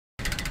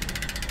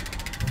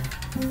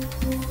Hey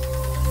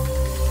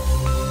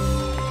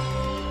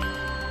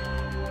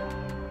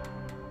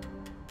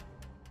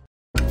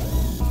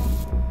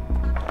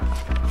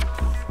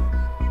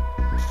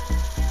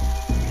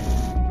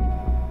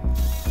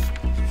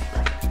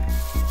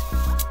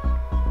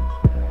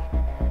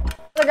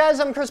guys,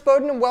 I'm Chris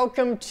Bowden and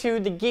welcome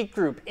to the Geek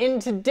Group. In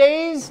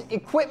today's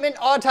equipment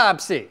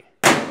autopsy,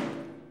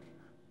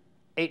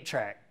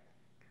 8-track,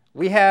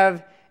 we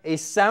have a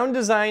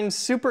Soundesign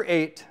Super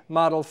 8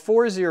 model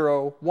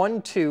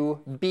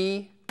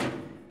 4012B,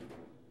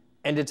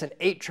 and it's an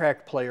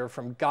 8-track player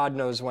from God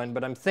knows when,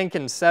 but I'm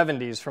thinking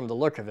 70s from the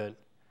look of it.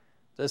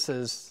 This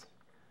is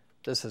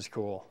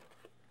cool.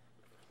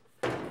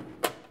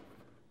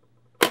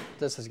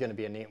 This is going to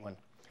be a neat one.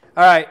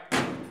 All right.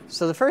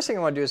 So the first thing I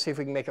want to do is see if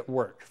we can make it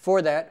work.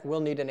 For that, we'll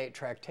need an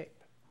 8-track tape.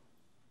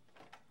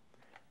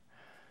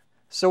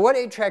 So what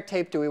 8-track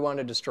tape do we want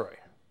to destroy?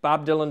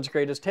 Bob Dylan's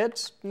Greatest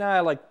Hits? No, I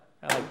like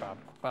Bob.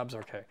 Bob's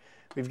okay.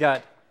 We've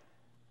got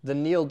the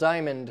Neil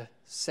Diamond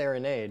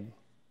Serenade.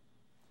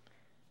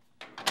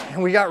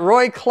 And we got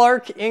Roy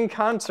Clark in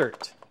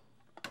concert.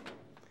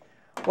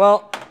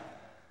 Well,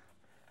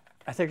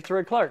 I think it's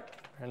Roy Clark,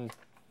 and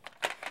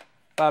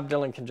Bob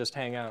Dylan can just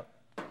hang out.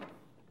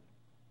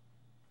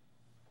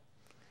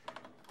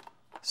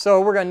 So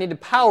we're going to need to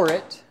power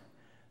it.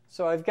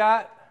 So I've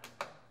got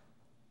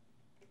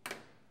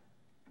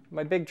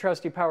my big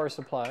trusty power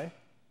supply.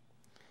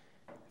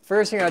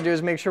 First thing I do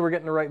is make sure we're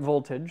getting the right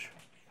voltage.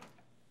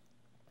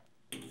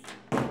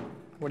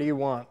 What do you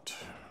want?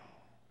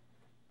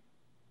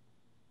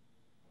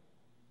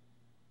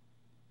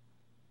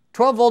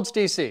 12 volts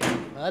DC.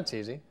 Well, that's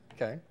easy.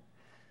 Okay.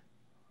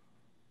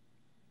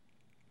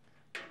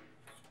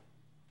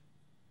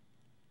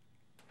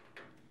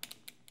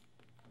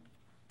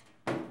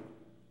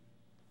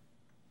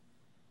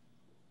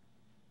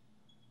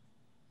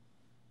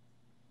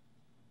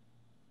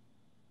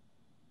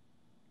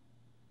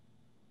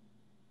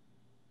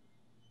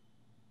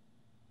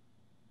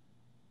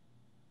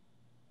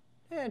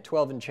 Yeah,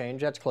 12 and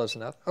change, that's close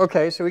enough.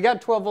 Okay, so we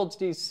got 12 volts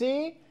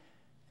DC,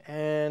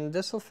 and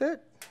this will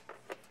fit.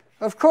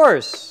 Of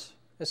course,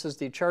 this is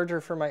the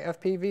charger for my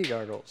FPV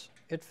goggles.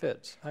 It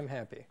fits, I'm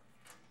happy.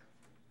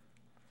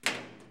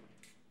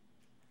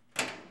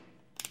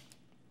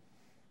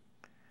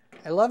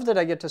 I love that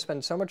I get to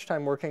spend so much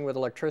time working with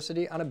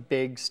electricity on a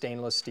big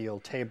stainless steel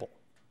table.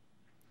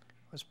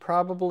 It was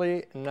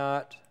probably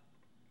not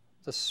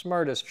the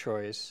smartest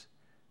choice.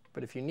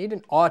 But if you need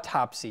an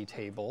autopsy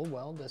table,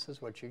 well, this is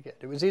what you get.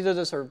 It was either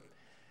this or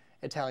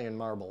Italian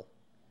marble.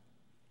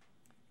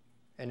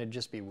 And it'd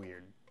just be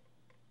weird.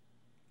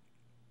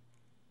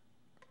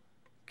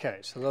 Okay,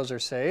 so those are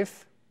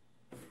safe.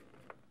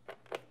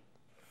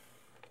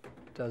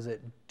 Does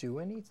it do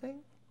anything?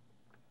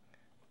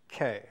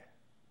 Okay.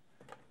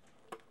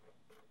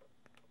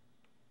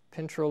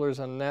 Pinch rollers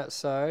on that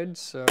side,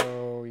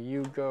 so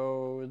you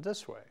go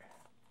this way.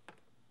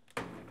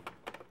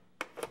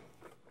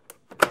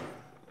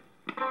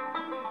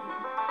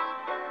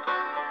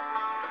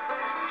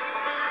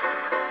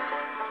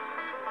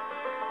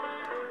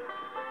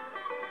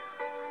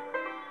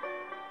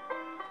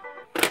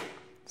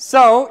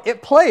 So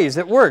it plays,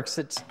 it works.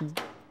 It's,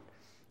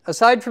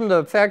 aside from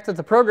the fact that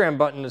the program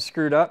button is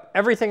screwed up,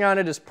 everything on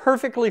it is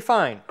perfectly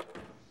fine,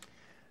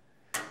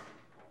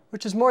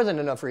 which is more than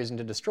enough reason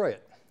to destroy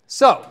it.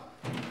 So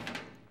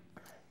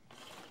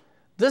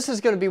this is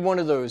going to be one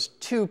of those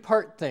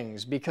two-part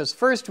things, because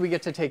first we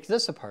get to take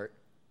this apart,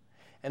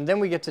 and then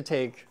we get to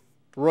take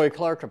Roy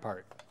Clark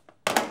apart.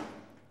 I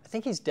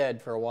think he's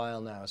dead for a while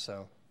now,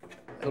 so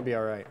it'll be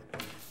all right.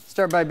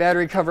 Start by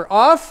battery cover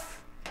off.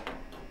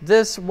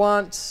 This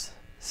wants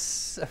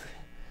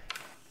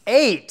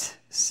 8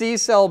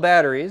 C-cell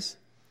batteries,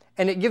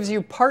 and it gives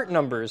you part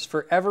numbers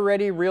for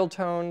Everready,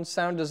 Realtone,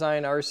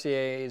 Soundesign,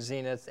 RCA,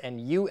 Zenith,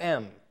 and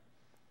UM.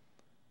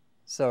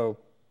 So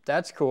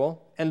that's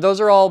cool. And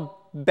those are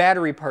all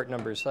battery part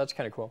numbers, so that's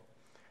kind of cool.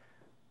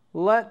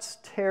 Let's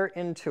tear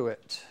into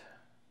it.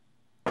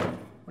 What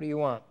do you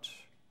want?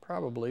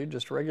 Probably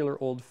just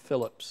regular old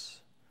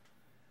Phillips.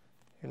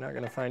 You're not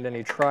going to find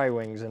any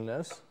tri-wings in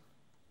this.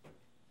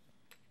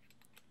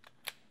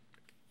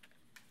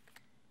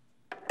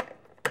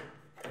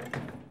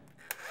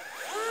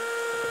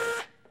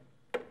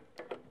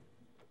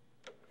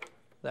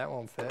 That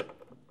won't fit.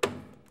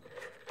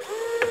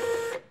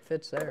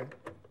 Fits there.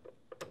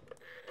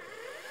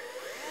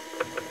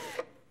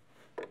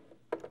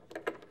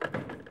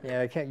 Yeah,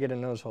 I can't get in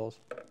those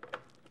holes.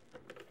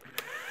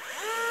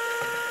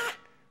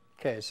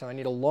 Okay, so I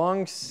need a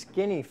long,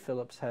 skinny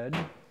Phillips head.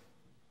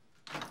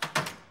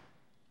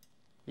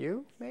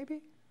 You,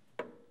 maybe?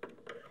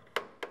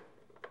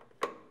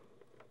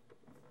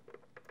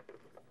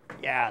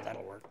 Yeah,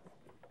 that'll work.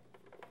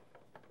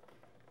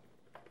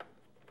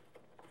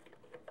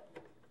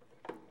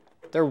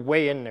 They're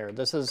way in there.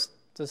 This is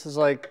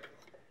like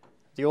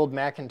the old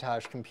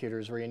Macintosh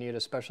computers where you need a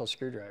special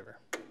screwdriver.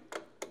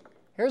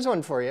 Here's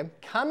one for you.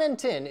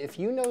 Comment in if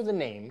you know the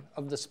name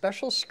of the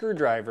special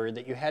screwdriver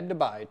that you had to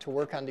buy to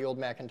work on the old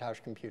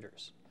Macintosh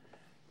computers.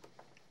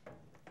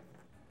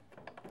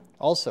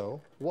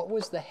 Also, what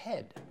was the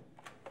head?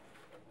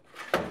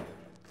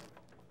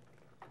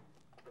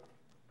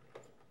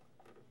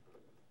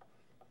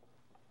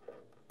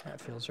 That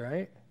feels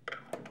right.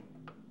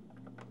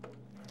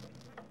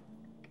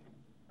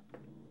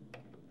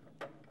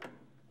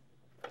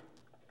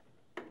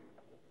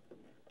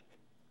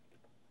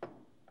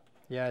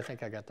 Yeah, I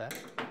think I got that.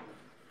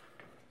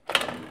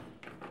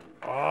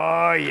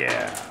 Oh,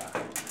 yeah.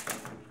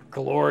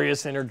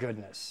 Glorious inner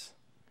goodness.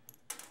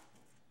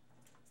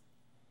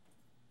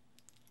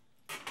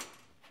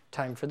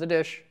 Time for the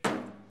dish.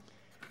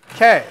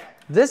 Okay,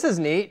 this is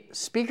neat.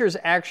 Speakers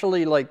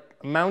actually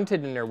like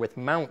mounted in there with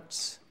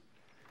mounts.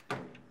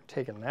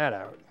 Taking that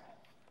out.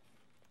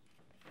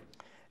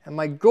 And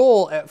my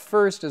goal at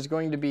first is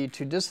going to be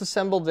to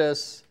disassemble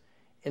this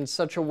in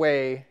such a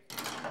way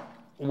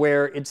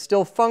where it's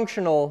still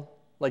functional,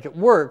 like it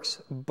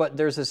works, but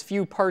there's as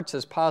few parts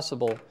as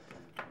possible,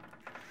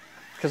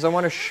 because I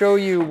want to show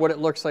you what it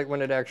looks like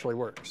when it actually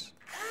works.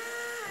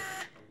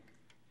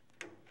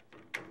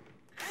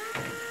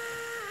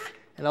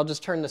 And I'll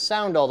just turn the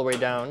sound all the way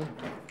down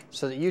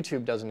so that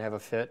YouTube doesn't have a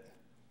fit.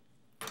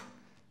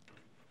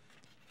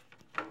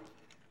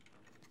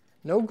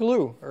 No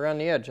glue around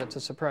the edge, that's a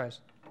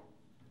surprise.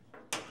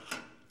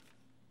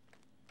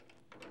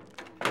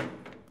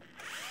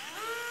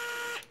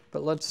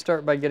 But let's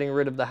start by getting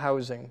rid of the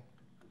housing.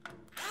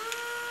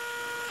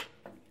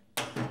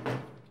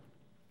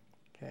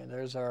 Okay,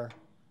 there's our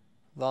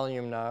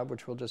volume knob,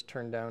 which we'll just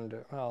turn down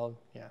to, well,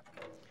 yeah.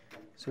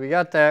 So we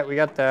got that, we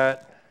got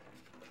that.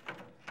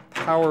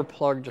 Power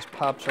plug just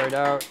pops right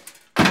out.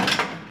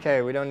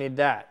 Okay, we don't need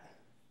that.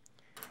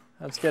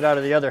 Let's get out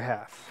of the other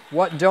half.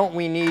 What don't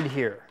we need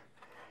here?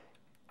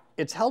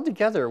 It's held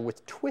together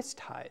with twist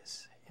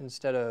ties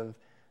instead of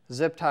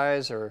zip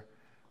ties or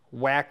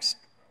waxed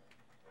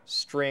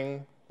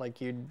string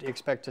like you'd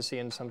expect to see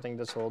in something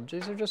this old.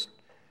 These are just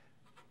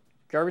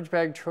garbage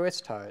bag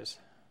twist ties.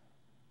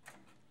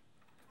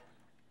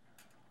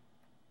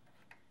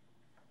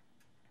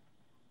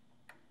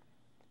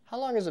 How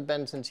long has it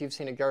been since you've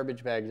seen a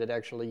garbage bag that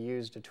actually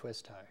used a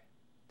twist tie?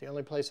 The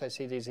only place I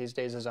see these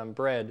days is on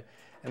bread,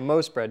 and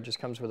most bread just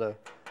comes with a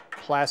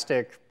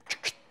plastic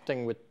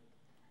thing with,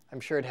 I'm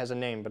sure it has a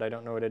name, but I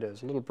don't know what it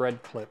is, a little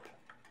bread clip.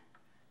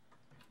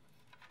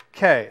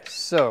 Okay,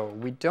 so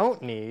we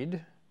don't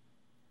need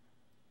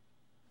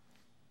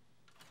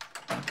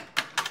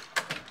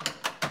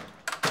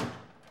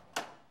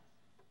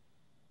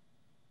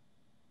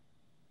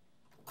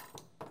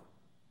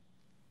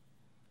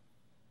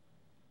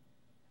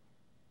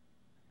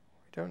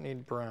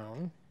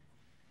brown.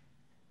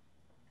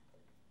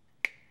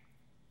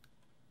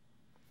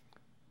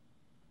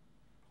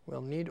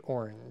 We'll need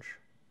orange.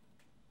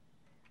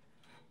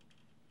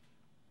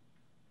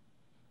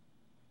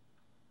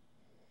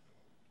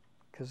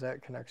 Because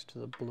that connects to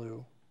the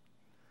blue.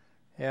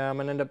 Yeah, I'm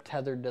going to end up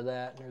tethered to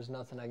that, and there's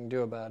nothing I can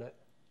do about it.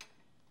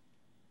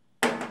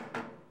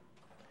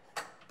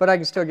 But I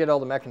can still get all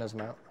the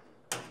mechanism out.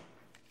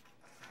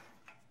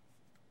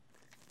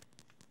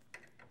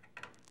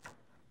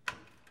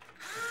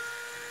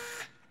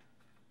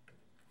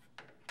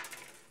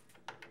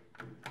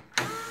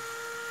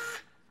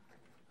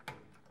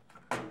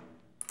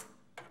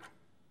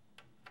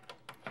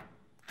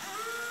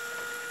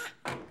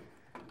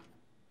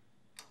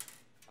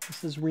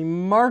 This is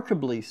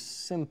remarkably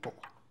simple.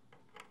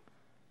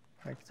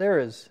 Like, there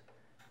is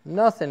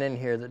nothing in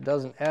here that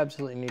doesn't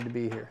absolutely need to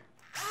be here.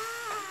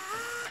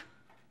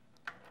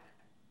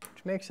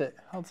 Which makes it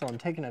helpful in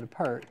taking it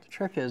apart. The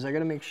trick is I got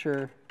to make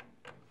sure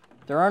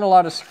there aren't a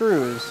lot of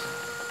screws,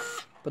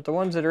 but the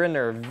ones that are in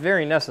there are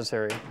very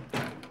necessary.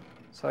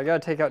 So I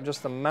got to take out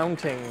just the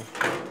mounting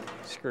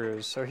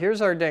screws. So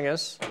here's our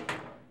dingus.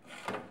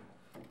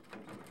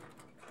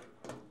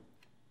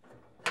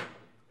 Can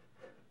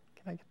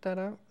I get that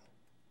out?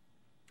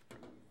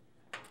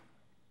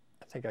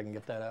 I think I can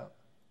get that out.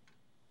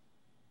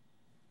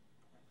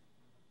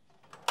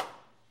 I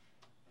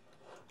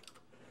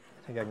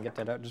think I can get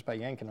that out just by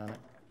yanking on it.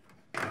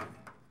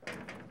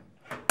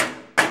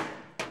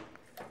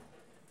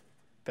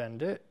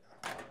 Bend it,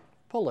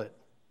 pull it.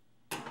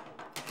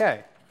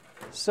 Okay,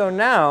 so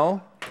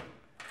now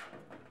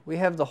we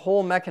have the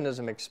whole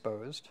mechanism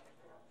exposed.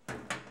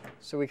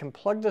 So we can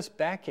plug this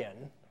back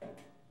in.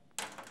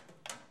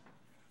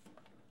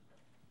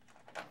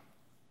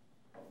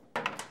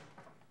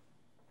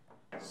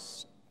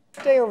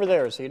 Stay over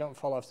there so you don't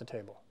fall off the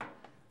table.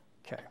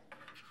 Okay.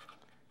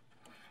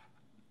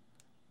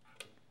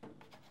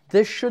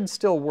 This should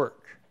still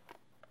work.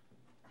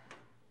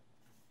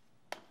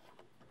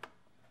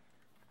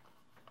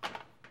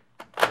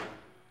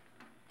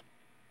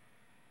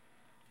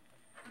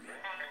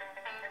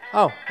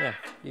 Oh, yeah,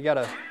 you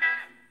gotta.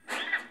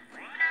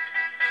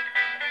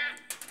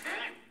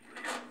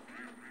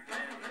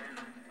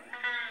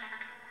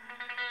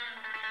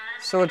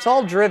 So it's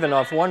all driven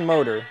off one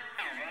motor.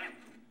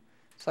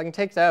 So I can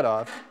take that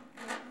off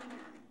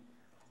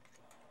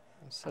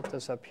and set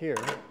this up here.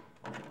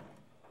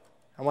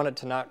 I want it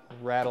to not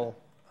rattle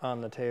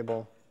on the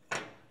table.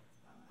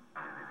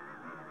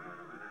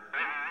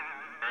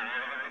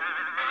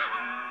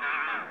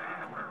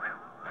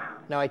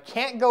 Now I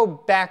can't go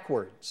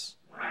backwards.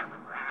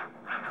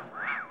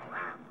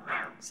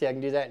 See, I can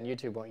do that and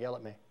YouTube won't yell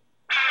at me.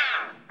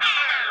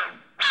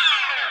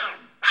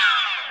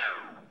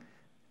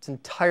 It's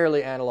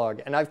entirely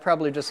analog, and I've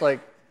probably just like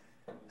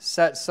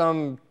set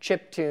some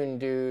chiptune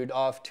dude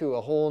off to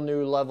a whole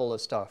new level of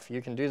stuff.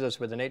 You can do this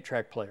with an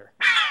 8-track player.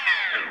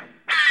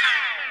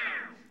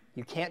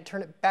 You can't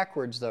turn it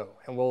backwards though,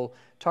 and we'll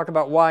talk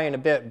about why in a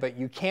bit, but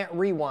you can't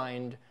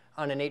rewind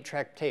on an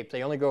 8-track tape.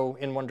 They only go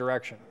in one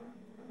direction.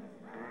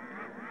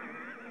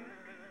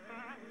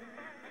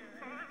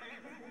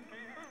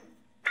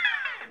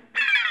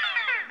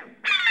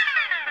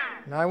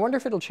 Now I wonder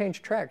if it'll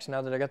change tracks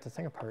now that I got the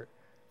thing apart.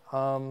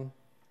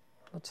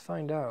 Let's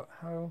find out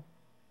how.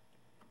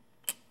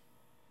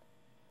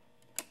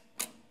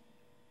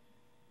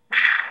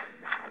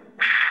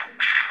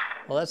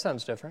 Well, that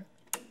sounds different.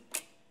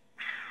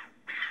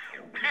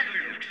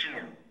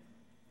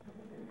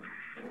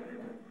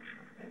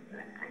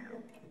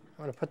 I'm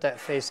going to put that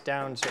face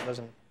down so it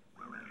doesn't.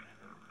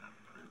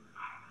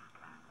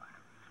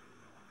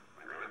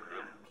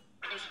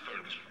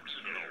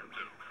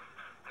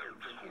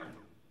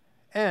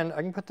 And I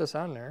can put this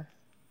on there.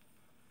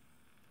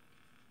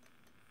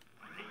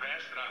 The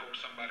past that I hope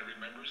somebody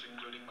remembers,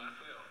 including myself.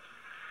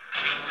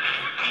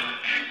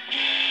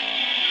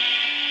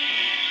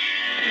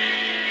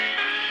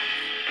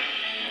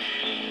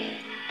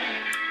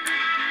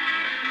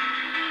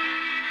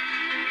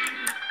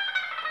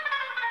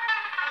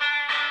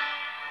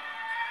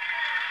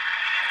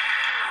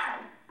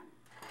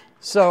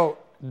 So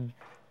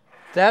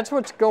that's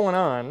what's going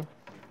on.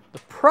 The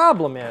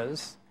problem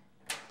is,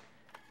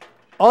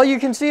 all you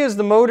can see is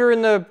the motor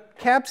and the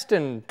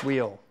capstan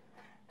wheel.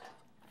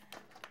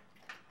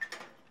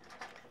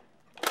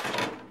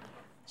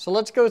 So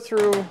let's go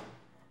through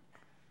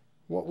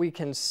what we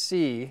can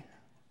see.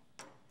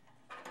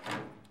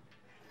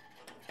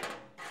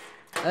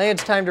 I think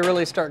it's time to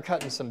really start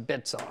cutting some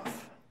bits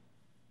off.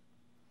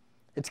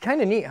 It's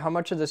kind of neat how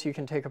much of this you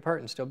can take apart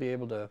and still be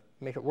able to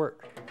make it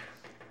work.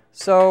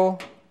 So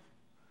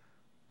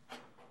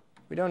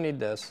we don't need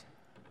this.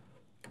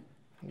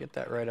 Get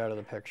that right out of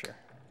the picture.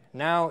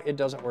 Now it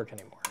doesn't work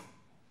anymore.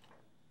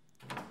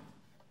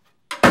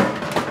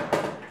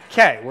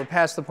 Okay, we're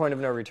past the point of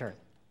no return.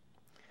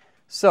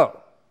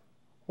 So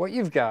what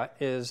you've got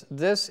is,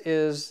 this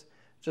is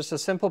just a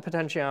simple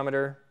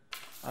potentiometer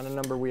on a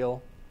number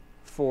wheel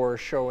for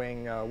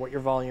showing what your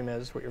volume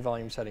is, what your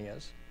volume setting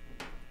is.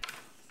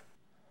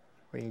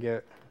 We can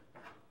get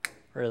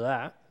rid of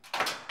that.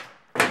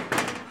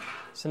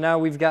 So now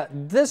we've got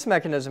this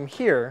mechanism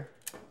here,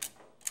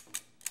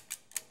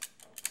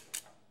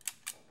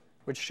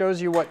 which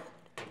shows you what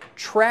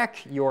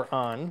track you're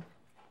on.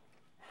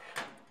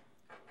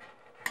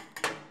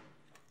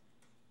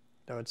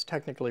 Though it's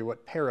technically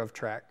what pair of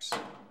tracks.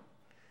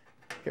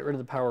 Get rid of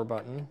the power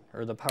button,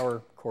 or the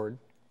power cord.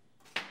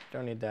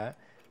 Don't need that.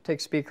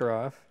 Take speaker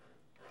off.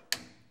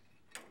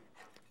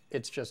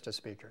 It's just a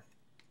speaker.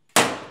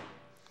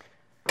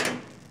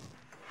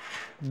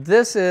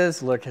 This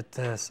is, look at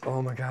this. Oh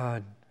my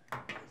God.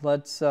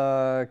 Let's,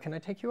 can I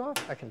take you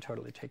off? I can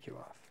totally take you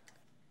off.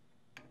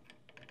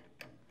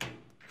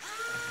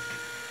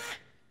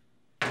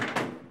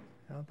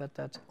 I'll bet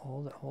that's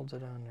all that holds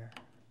it on there.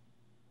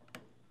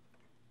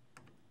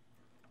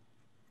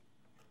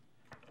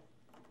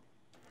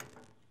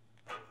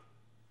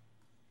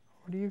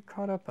 What are you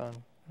caught up on?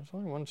 There's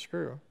only one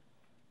screw.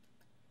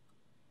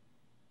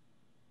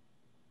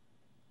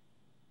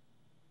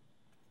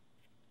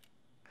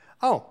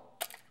 Oh,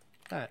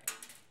 that.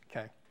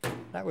 Okay.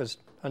 That was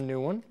a new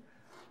one.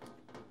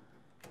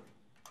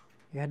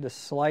 You had to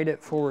slide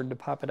it forward to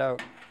pop it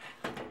out.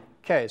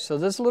 Okay, so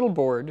this little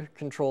board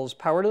controls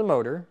power to the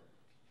motor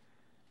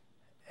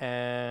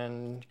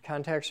and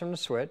contacts from the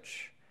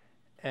switch,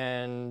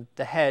 and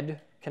the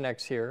head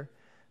connects here.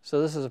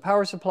 So this is a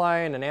power supply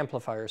and an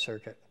amplifier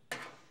circuit.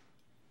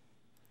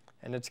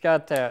 And it's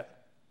got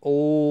that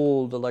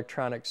old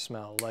electronic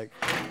smell, like,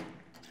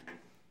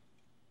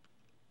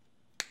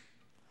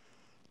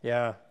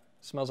 yeah,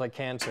 smells like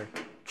cancer.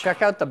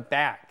 Check out the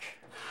back.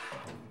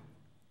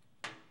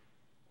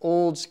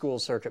 Old school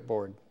circuit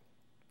board.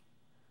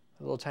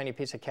 A little tiny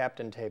piece of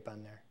Captain tape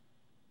on there.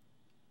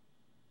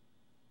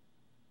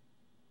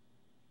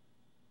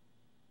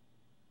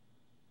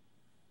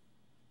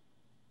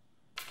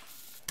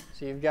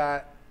 So you've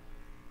got,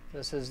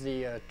 this is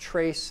the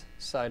trace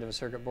side of a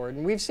circuit board.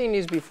 And we've seen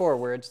these before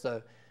where it's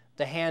the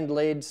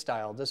hand-laid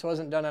style. This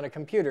wasn't done on a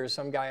computer.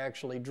 Some guy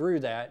actually drew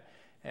that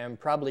and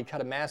probably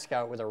cut a mask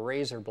out with a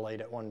razor blade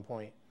at one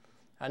point.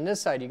 On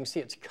this side, you can see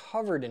it's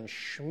covered in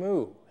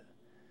shmoo.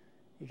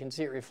 You can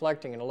see it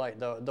reflecting in the light.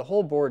 The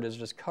whole board is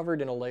just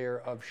covered in a layer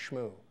of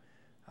shmoo.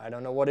 I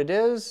don't know what it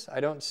is. I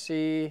don't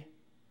see.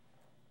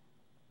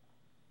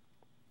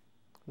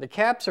 The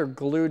caps are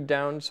glued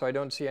down, so I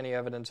don't see any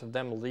evidence of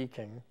them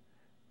leaking.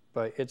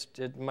 But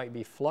it might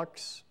be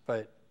flux,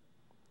 but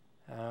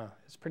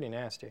it's pretty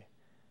nasty.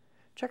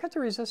 Check out the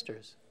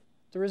resistors.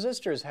 The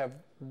resistors have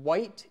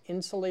white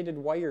insulated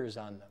wires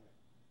on them.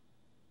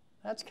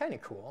 That's kind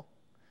of cool.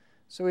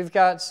 So we've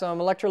got some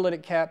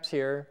electrolytic caps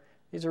here.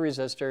 These are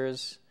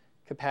resistors,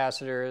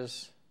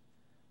 capacitors.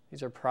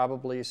 These are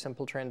probably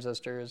simple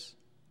transistors.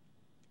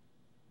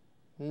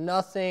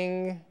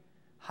 Nothing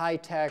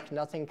high-tech,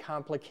 nothing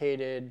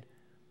complicated.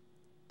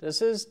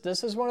 This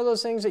is one of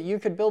those things that you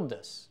could build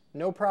this,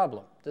 no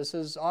problem. This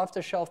is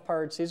off-the-shelf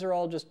parts. These are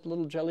all just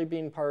little jelly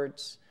bean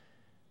parts.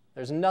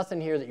 There's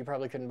nothing here that you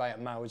probably couldn't buy at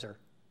Mauser.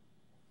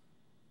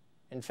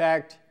 In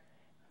fact,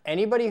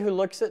 anybody who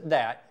looks at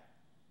that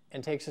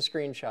and takes a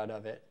screenshot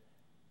of it,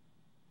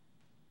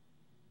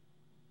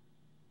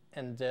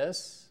 and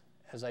this,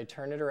 as I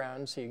turn it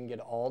around so you can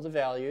get all the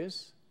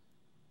values,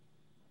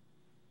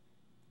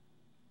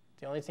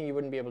 the only thing you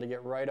wouldn't be able to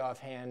get right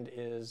offhand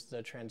is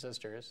the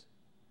transistors.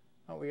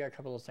 Oh, we got a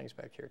couple of things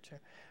back here too.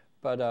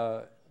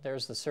 But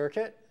there's the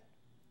circuit.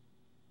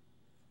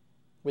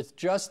 With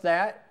just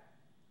that,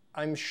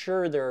 I'm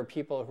sure there are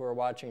people who are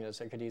watching this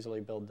that could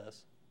easily build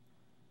this.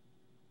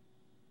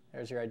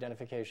 There's your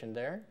identification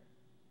there.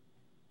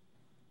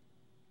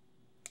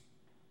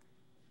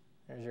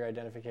 There's your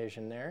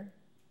identification there.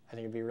 I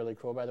think it'd be really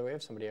cool, by the way,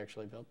 if somebody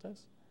actually built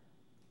this.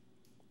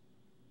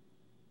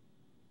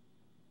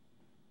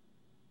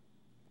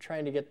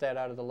 Trying to get that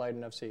out of the light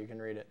enough so you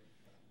can read it.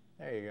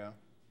 There you go.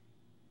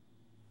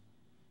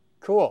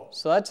 Cool.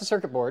 So that's a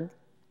circuit board.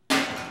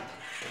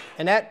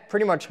 And that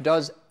pretty much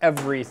does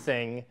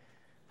everything.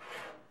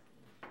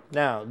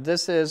 Now,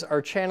 this is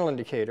our channel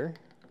indicator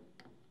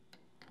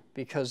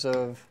because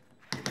of,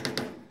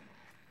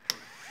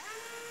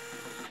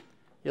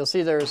 you'll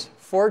see there's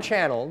 4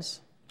 channels.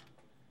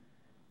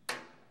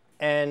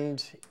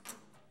 And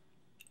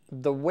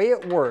the way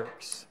it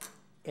works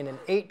in an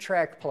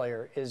 8-track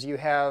player is you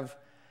have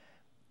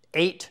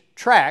 8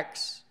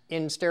 tracks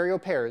in stereo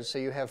pairs. So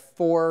you have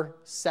 4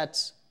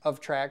 sets of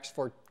tracks,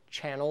 4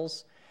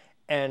 channels,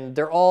 and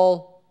they're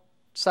all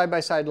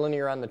side-by-side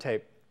linear on the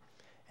tape.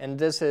 And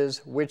this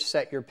is which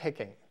set you're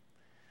picking.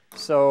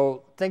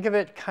 So think of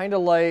it kind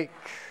of like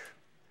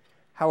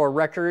how a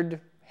record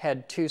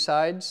had 2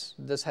 sides.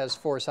 This has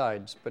 4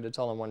 sides, but it's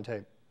all on one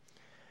tape.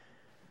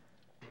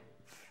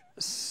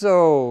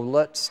 So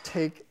let's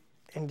take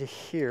into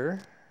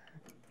here.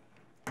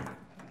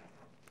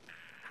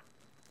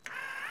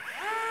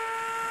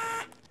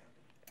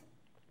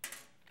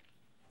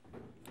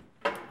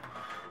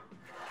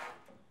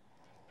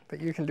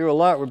 But you can do a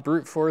lot with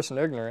brute force and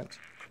ignorance.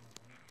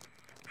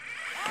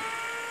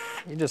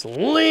 You just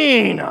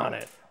lean on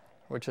it,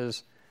 which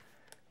is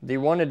the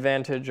one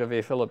advantage of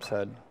a Phillips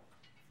head.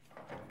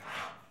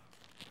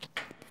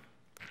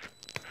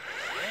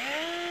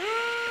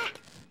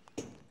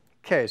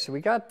 Okay, so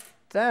we got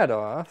that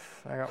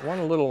off. I got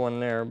one little one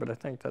there, but I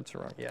think that's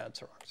wrong. Yeah, it's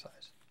the wrong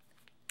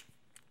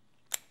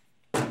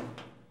size.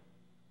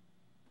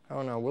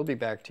 Oh no, we'll be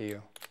back to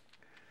you.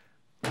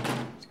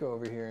 Let's go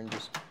over here and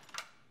just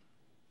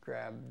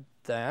grab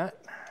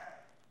that.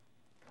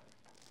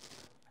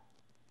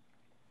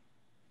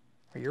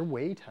 Oh, you're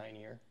way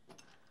tinier.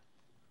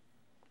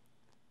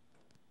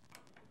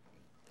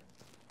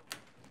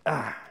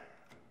 Ah.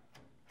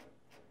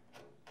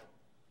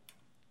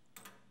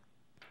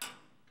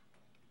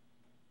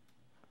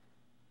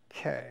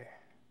 Okay.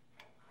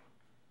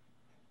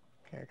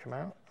 Can it come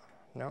out?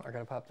 No, I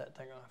gotta pop that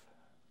thing off.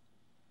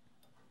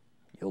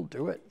 You'll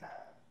do it.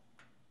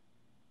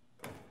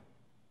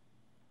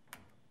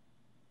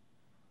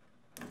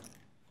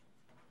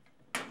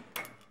 A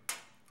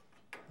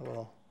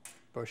little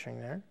bushing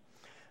there.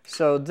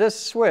 So this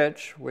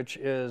switch, which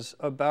is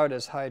about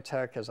as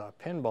high-tech as a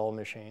pinball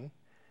machine,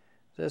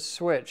 this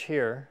switch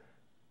here,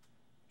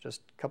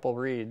 just a couple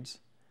reeds,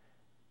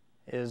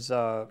 is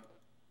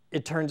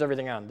it turns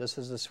everything on. This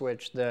is the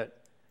switch that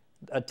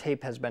a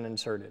tape has been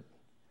inserted.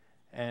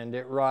 And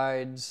it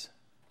rides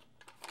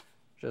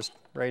just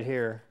right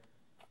here.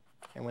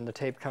 And when the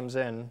tape comes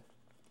in,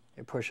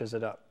 it pushes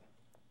it up.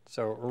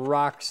 So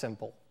rock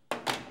simple.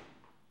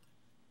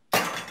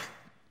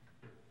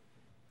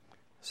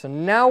 So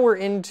now we're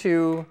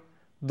into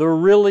the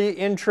really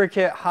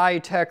intricate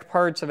high-tech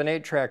parts of an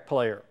 8-track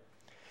player.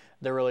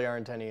 There really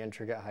aren't any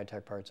intricate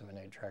high-tech parts of an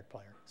 8-track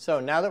player.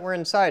 So now that we're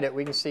inside it,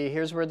 we can see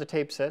here's where the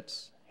tape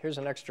sits. Here's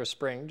an extra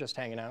spring just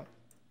hanging out.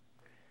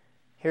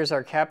 Here's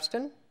our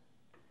capstan.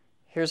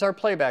 Here's our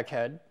playback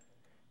head.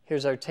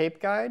 Here's our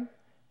tape guide.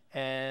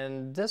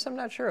 And this I'm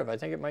not sure of. I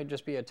think it might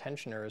just be a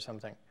tensioner or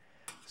something.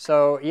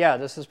 So yeah,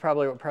 this is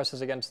probably what presses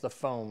against the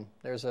foam.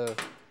 There's a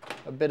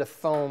bit of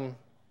foam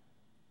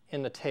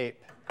in the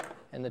tape.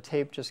 And the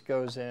tape just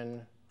goes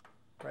in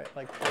right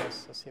like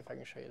this. Let's see if I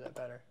can show you that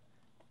better.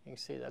 You can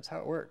see that's how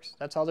it works.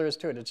 That's all there is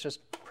to it. It's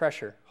just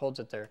pressure holds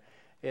it there.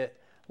 It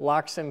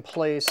locks in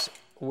place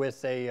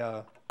with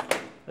a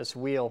this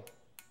wheel,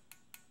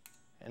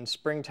 and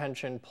spring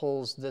tension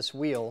pulls this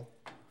wheel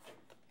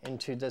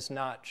into this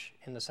notch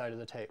in the side of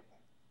the tape.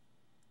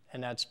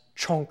 And that's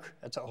chunk,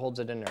 that's what holds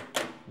it in there.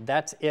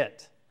 That's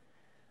it.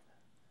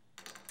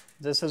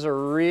 This is a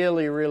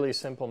really, really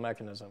simple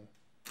mechanism.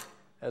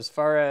 As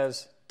far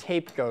as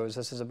tape goes,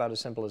 this is about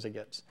as simple as it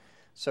gets.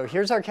 So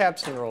here's our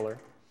capstan roller.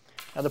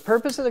 Now the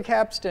purpose of the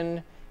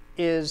capstan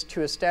is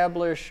to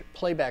establish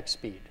playback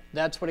speed.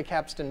 That's what a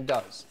capstan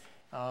does.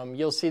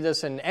 You'll see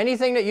this in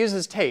anything that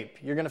uses tape.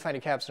 You're going to find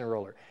a capstan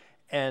roller.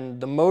 And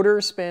the motor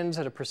spins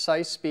at a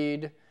precise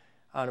speed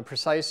on a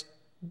precise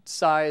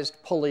sized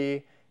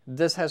pulley.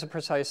 This has a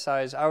precise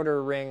size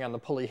outer ring on the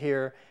pulley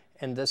here,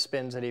 and this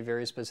spins at a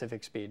very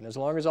specific speed. And as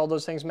long as all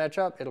those things match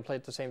up, it'll play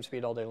at the same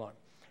speed all day long.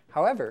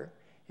 However,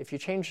 if you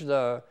change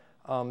the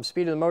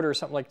speed of the motor or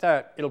something like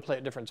that, it'll play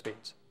at different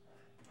speeds.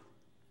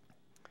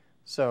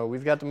 So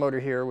we've got the motor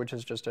here, which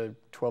is just a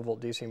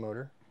 12-volt DC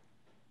motor.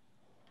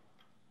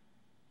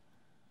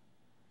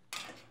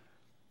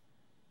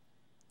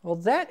 Well,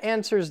 that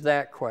answers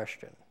that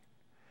question.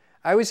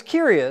 I was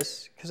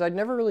curious, because I'd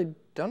never really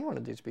done one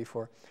of these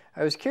before.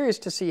 I was curious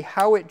to see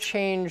how it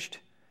changed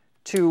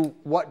to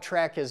what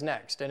track is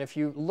next. And if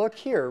you look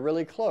here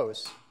really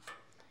close,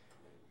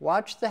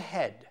 watch the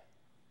head.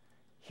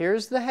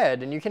 Here's the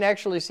head, and you can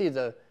actually see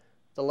the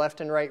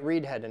left and right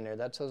read head in there.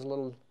 That's those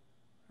little,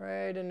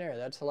 right in there.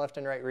 That's the left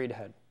and right read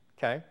head,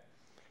 okay?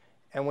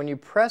 And when you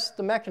press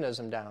the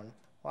mechanism down,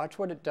 watch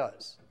what it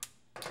does.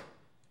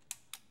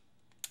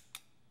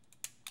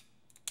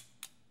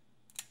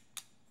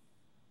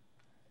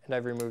 And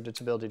I've removed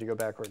its ability to go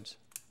backwards.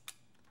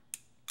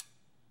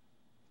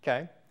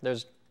 Okay,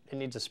 it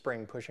needs a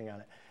spring pushing on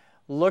it.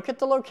 Look at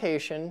the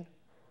location.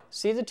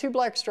 See the two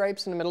black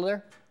stripes in the middle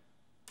there?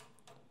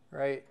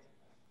 Right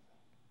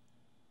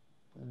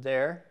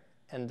there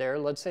and there.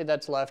 Let's say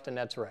that's left and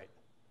that's right.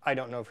 I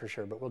don't know for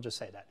sure, but we'll just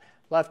say that.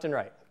 Left and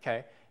right,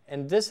 okay?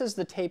 And this is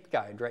the tape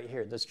guide right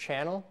here, this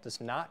channel,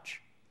 this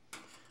notch.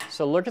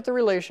 So look at the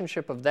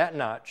relationship of that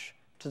notch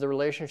to the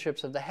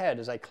relationships of the head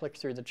as I click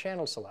through the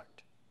channel select.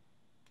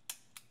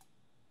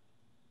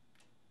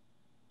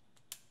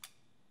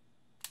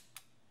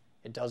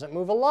 It doesn't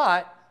move a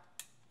lot,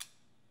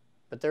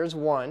 but there's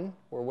 1.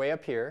 We're way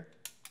up here.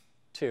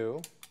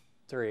 2,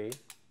 3,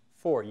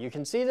 4. You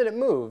can see that it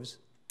moves.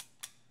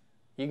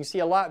 You can see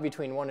a lot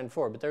between 1 and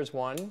 4, but there's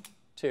 1,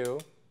 2,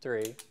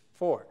 3,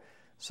 4.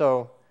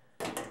 So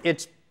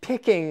it's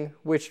picking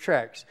which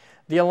tracks.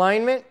 The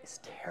alignment is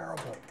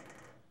terrible.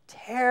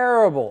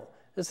 Terrible.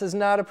 This is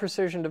not a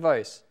precision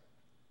device.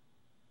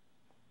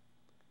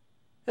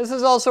 This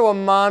is also a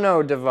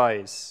mono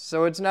device,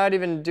 so it's not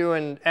even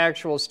doing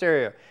actual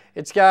stereo.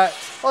 It's got,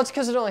 well, it's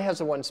because it only has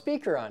the one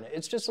speaker on it.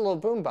 It's just a little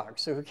boombox,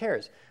 so who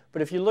cares?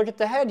 But if you look at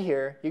the head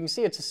here, you can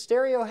see it's a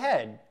stereo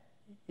head.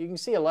 You can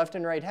see a left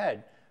and right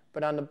head.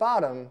 But on the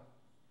bottom,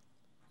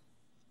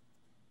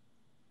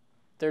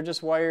 they're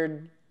just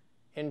wired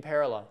in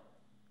parallel.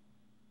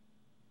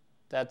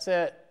 That's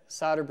it,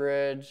 solder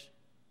bridge.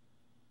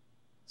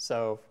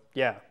 So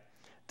yeah,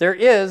 there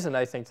is, and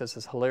I think this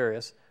is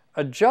hilarious,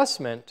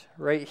 adjustment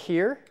right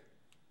here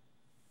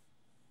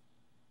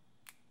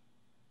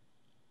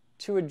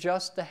to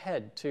adjust the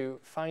head, to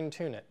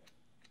fine-tune it.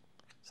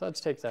 So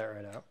let's take that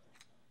right out.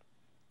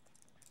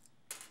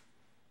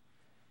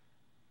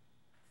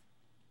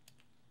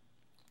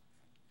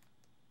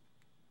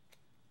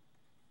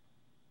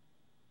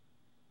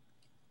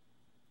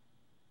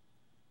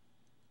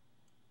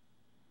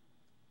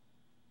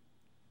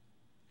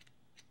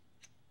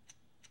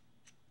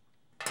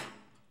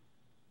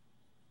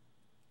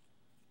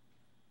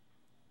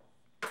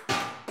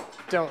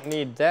 Don't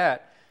need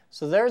that.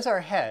 So there's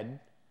our head,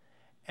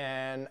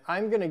 and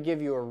I'm going to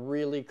give you a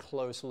really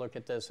close look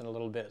at this in a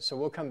little bit. So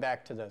we'll come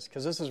back to this,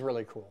 because this is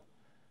really cool.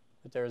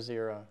 But there's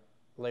your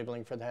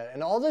labeling for the head.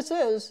 And all this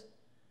is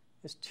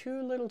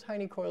 2 little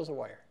tiny coils of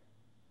wire.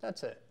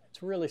 That's it.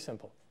 It's really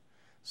simple.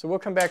 So we'll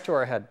come back to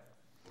our head.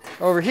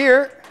 Over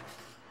here,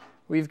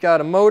 we've got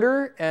a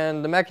motor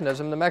and the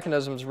mechanism. The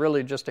mechanism is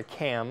really just a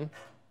cam.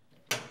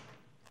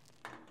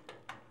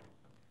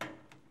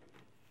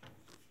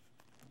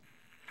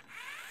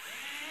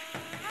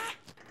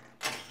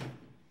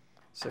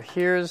 So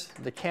here's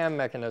the cam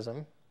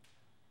mechanism,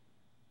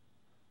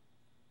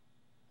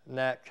 and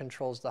that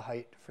controls the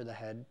height for the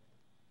head.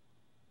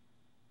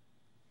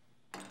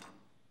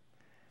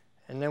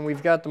 And then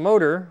we've got the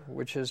motor,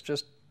 which is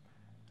just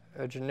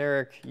a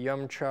generic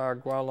yum cha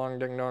gua long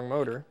ding dong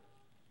motor.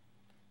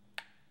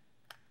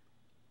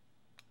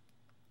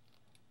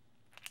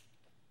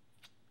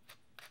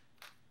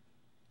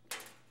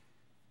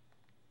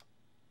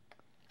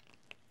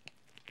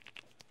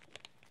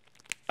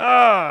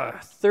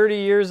 Ah, 30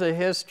 years of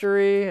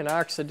history and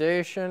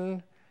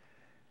oxidation,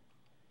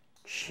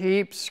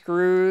 cheap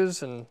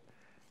screws, and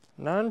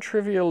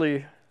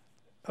non-trivially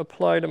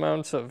applied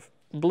amounts of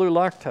blue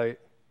Loctite.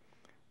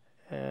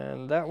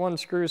 And that one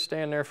screw is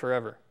staying there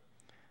forever.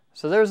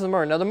 So there's the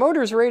motor. Now the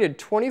motor is rated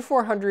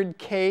 2400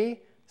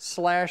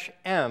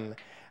 K/M.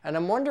 And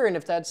I'm wondering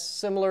if that's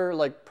similar,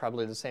 like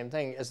probably the same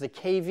thing, as the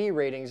KV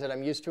ratings that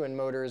I'm used to in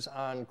motors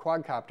on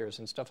quadcopters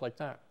and stuff like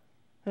that.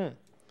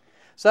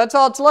 So that's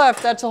all that's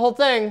left. That's the whole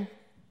thing.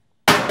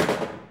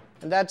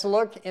 And that's a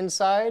look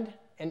inside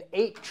an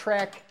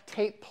 8-track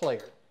tape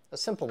player. A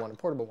simple one, a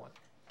portable one.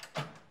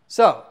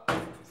 So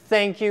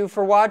thank you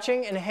for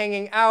watching and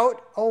hanging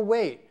out. Oh,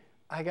 wait,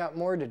 I got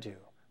more to do,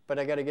 but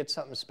I got to get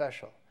something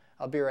special.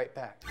 I'll be right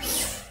back.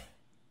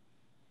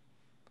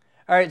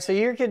 All right, so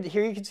here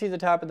you can see the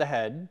top of the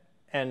head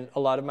and a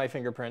lot of my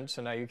fingerprints,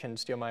 so now you can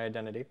steal my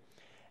identity.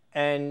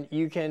 And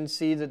you can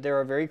see that there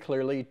are very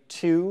clearly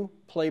 2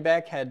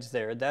 playback heads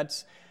there.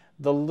 That's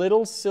the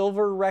little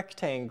silver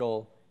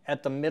rectangle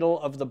at the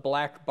middle of the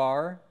black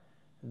bar.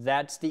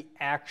 That's the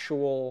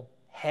actual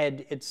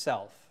head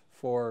itself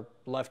for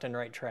left and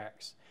right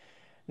tracks.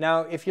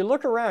 Now, if you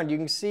look around, you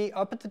can see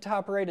up at the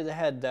top right of the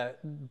head, the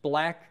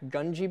black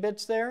gungy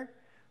bits there.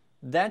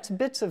 That's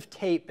bits of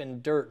tape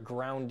and dirt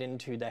ground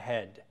into the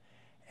head.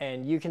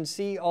 And you can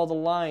see all the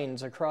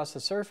lines across the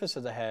surface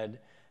of the head.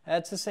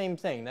 That's the same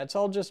thing. That's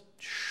all just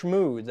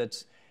schmoo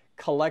that's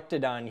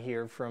collected on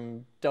here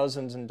from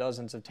dozens and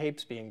dozens of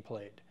tapes being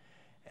played.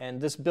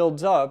 And this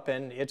builds up,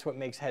 and it's what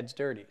makes heads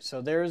dirty.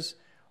 So there's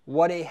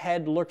what a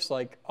head looks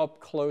like up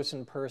close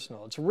and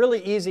personal. It's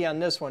really easy on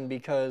this one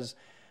because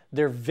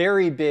they're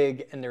very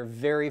big and they're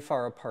very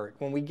far apart.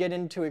 When we get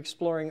into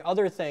exploring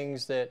other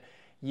things that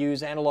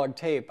use analog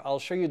tape, I'll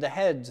show you the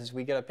heads as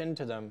we get up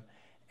into them,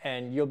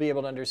 and you'll be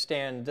able to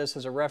understand this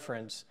as a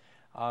reference.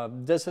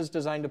 This is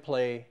designed to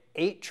play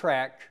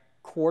 8-track,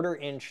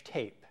 1/4-inch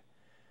tape.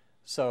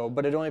 So,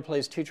 but it only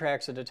plays 2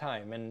 tracks at a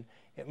time, and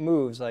it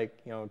moves like,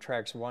 you know,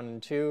 tracks 1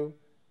 and 2,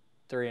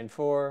 3 and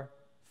 4,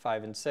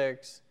 5 and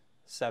 6,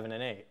 7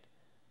 and 8.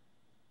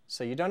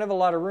 So you don't have a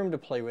lot of room to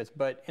play with,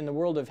 but in the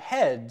world of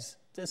heads,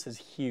 this is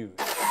huge.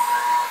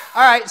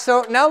 All right,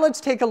 so now let's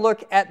take a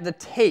look at the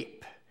tape.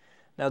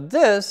 Now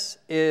this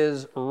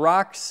is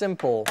rock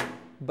simple,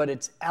 but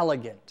it's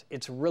elegant.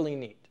 It's really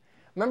neat.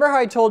 Remember how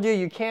I told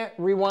you can't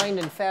rewind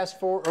and fast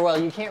forward, or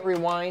well, you can't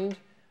rewind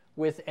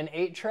with an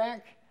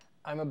 8-track?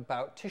 I'm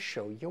about to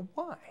show you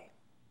why.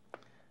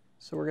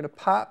 So we're going to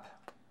pop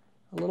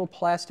a little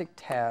plastic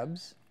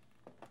tabs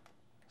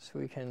so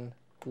we can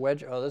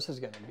wedge, oh, this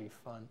is going to be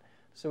fun.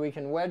 So we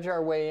can wedge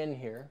our way in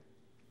here.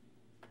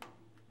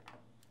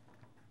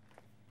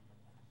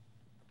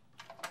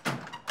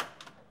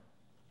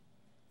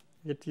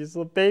 Get to use a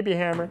little baby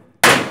hammer.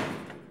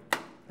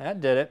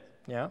 That did it.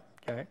 Yeah,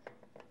 okay.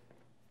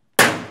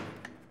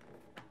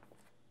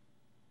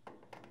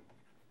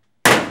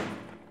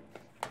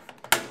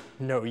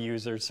 No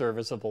user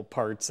serviceable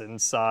parts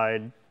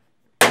inside.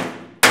 Yeah,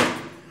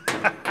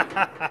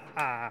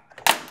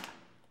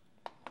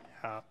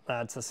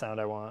 that's the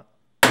sound I want.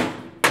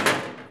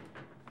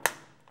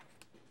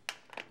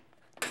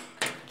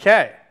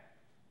 Okay.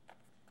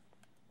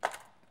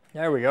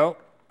 There we go.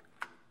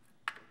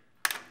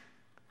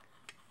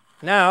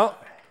 Now,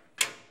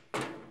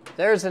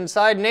 there's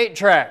inside an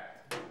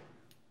 8-track.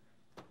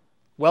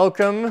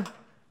 Welcome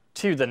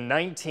to the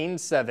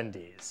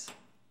 1970s.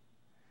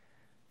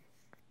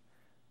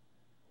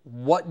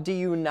 What do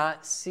you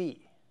not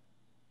see?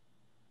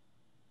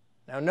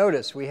 Now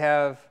notice we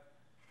have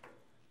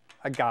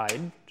a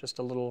guide, just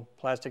a little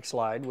plastic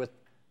slide with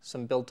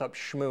some built-up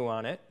schmoo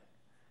on it.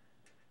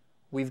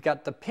 We've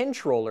got the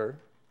pinch roller.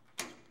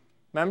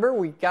 Remember,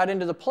 we got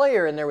into the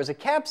player and there was a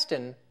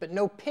capstan, but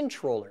no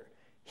pinch roller.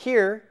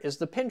 Here is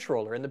the pinch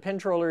roller, and the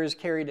pinch roller is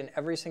carried in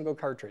every single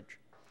cartridge.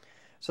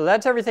 So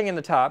that's everything in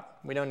the top.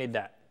 We don't need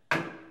that.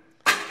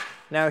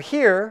 Now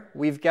here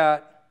we've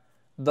got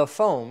the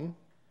foam,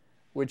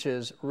 which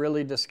is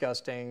really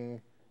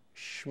disgusting,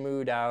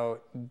 schmooed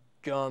out,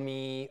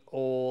 gummy,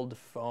 old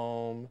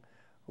foam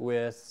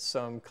with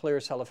some clear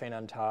cellophane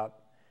on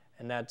top,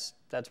 and that's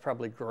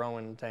probably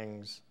growing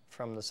things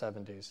from the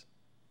 70s.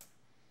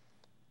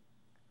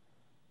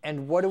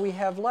 And what do we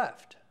have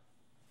left?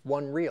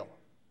 One reel.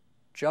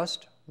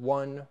 Just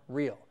one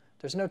reel.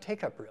 There's no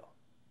take-up reel.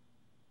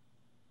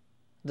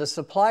 The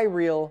supply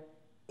reel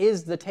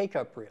is the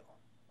take-up reel.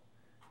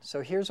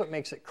 So here's what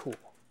makes it cool.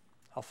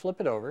 I'll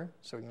flip it over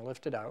so we can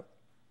lift it out.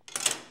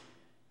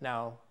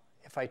 Now,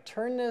 if I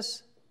turn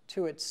this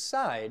to its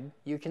side,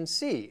 you can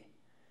see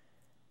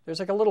there's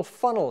like a little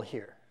funnel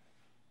here.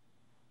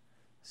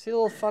 See the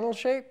little funnel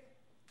shape?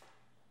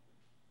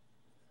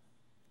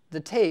 The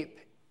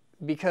tape,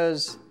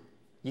 because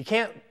you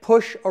can't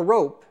push a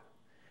rope,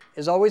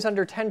 is always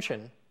under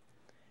tension,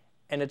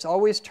 and it's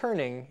always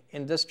turning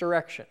in this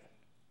direction.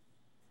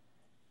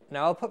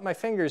 Now I'll put my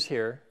fingers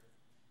here.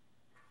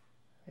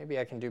 Maybe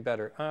I can do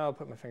better. I'll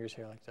put my fingers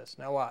here like this.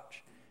 Now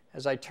watch.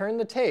 As I turn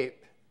the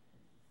tape,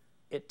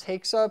 it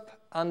takes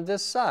up on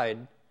this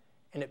side,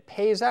 and it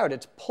pays out.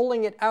 It's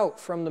pulling it out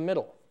from the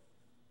middle.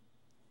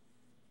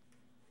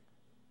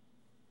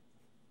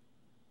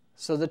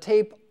 So the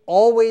tape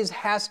always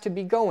has to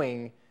be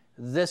going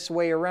this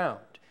way around.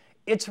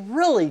 It's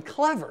really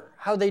clever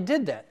how they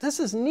did that. This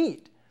is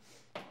neat.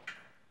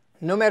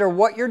 No matter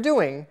what you're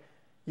doing,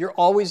 you're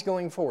always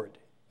going forward.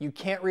 You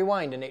can't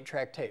rewind an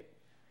 8-track tape.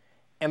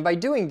 And by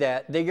doing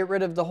that, they get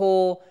rid of the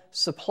whole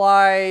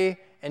supply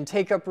and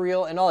take-up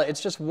reel and all that.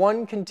 It's just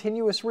one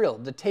continuous reel.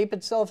 The tape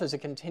itself is a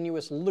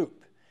continuous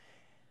loop.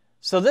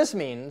 So this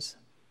means,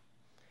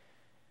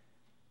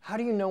 how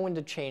do you know when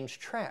to change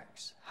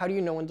tracks? How do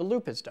you know when the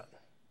loop is done?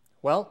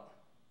 Well,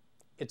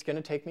 it's going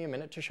to take me a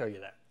minute to show you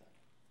that.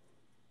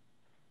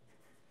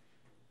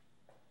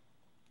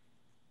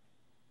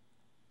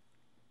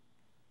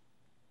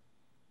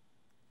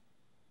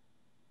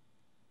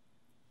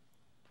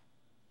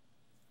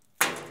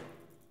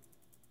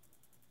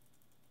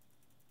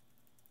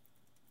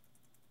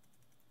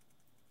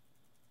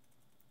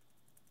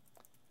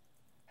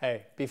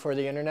 Hey, before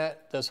the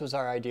internet, this was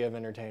our idea of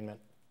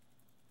entertainment.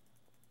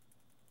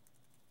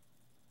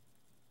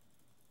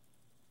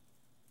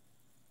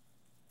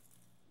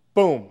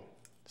 Boom.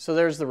 So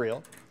there's the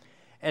reel.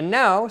 And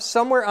now,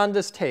 somewhere on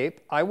this tape,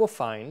 I will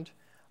find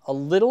a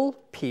little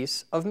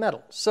piece of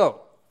metal.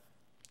 So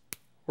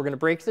we're going to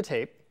break the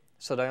tape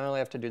so that I only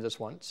have to do this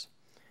once.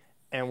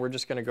 And we're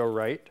just going to go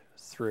right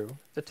through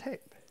the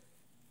tape.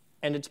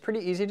 And it's pretty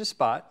easy to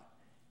spot.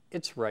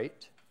 It's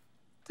right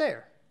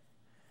there.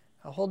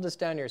 I'll hold this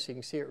down here so you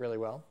can see it really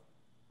well.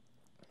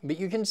 But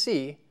you can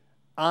see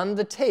on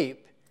the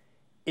tape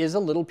is a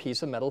little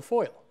piece of metal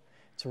foil.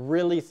 It's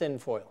really thin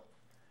foil.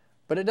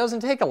 But it doesn't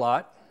take a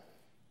lot.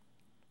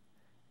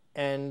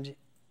 And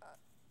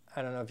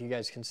I don't know if you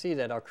guys can see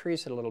that. I'll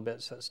crease it a little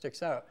bit so it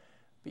sticks out.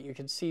 But you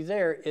can see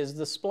there is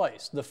the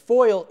splice. The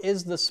foil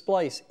is the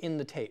splice in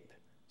the tape.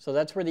 So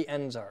that's where the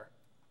ends are.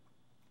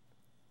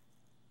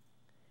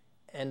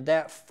 And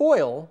that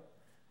foil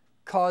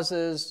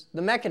causes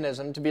the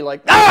mechanism to be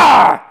like,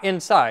 ah,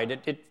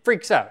 inside. It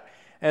freaks out.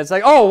 And it's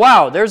like, oh,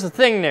 wow, there's a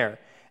thing there.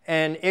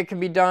 And it can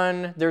be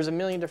done, there's a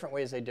million different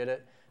ways they did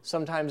it.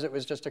 Sometimes it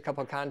was just a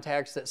couple of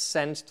contacts that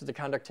sensed the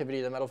conductivity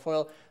of the metal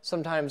foil.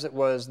 Sometimes it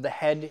was the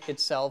head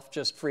itself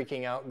just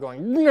freaking out,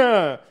 going,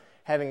 nah,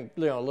 having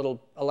a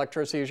little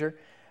electro seizure.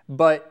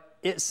 But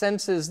it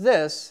senses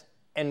this,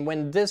 and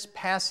when this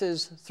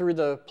passes through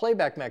the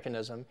playback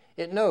mechanism,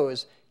 it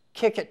knows,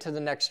 kick it to the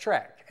next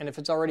track. And if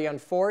it's already on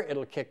 4,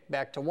 it'll kick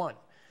back to 1.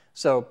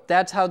 So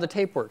that's how the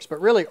tape works.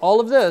 But really, all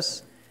of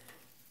this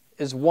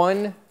is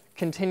one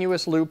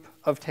continuous loop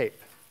of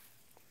tape.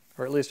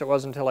 Or at least it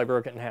was until I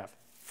broke it in half.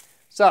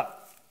 So,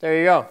 there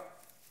you go.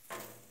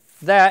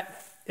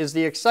 That is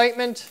the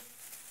excitement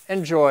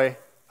and joy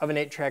of an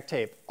 8-track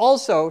tape.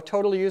 Also,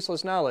 totally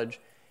useless knowledge,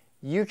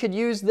 you could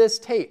use this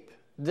tape,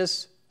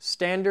 this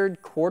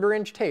standard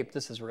 1/4-inch tape.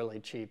 This is really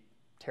cheap,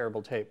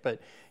 terrible tape, but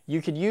you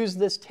could use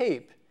this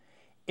tape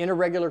in a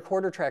regular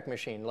 1/4-track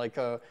machine, like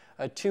a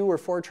 2- or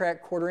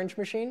 4-track 1/4-inch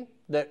machine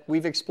that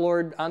we've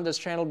explored on this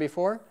channel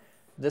before.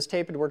 This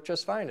tape would work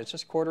just fine. It's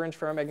just 1/4-inch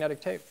ferromagnetic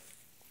tape.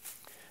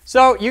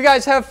 So, you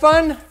guys have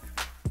fun.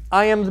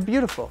 I am the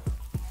beautiful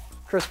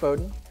Chris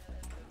Bowden,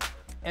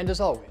 and as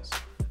always,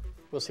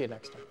 we'll see you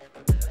next time.